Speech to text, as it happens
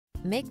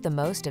Make the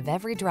most of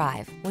every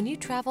drive when you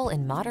travel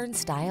in modern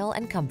style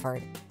and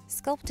comfort.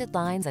 Sculpted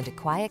lines and a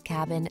quiet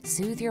cabin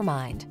soothe your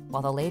mind,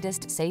 while the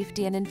latest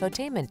safety and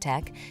infotainment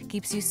tech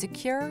keeps you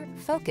secure,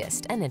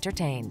 focused, and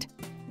entertained.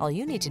 All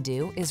you need to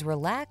do is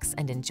relax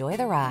and enjoy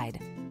the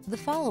ride. The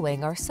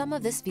following are some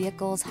of this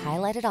vehicle's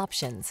highlighted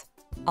options: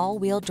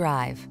 all-wheel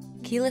drive,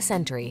 keyless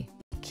entry,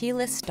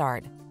 keyless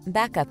start,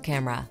 backup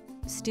camera,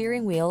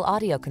 steering wheel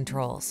audio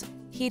controls,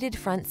 heated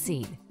front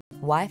seat,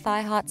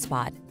 Wi-Fi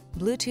hotspot,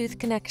 Bluetooth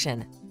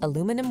connection,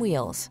 aluminum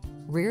wheels,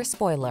 rear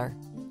spoiler.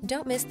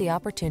 Don't miss the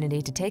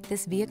opportunity to take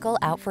this vehicle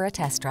out for a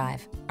test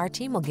drive. Our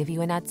team will give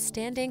you an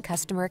outstanding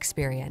customer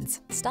experience.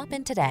 Stop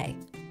in today.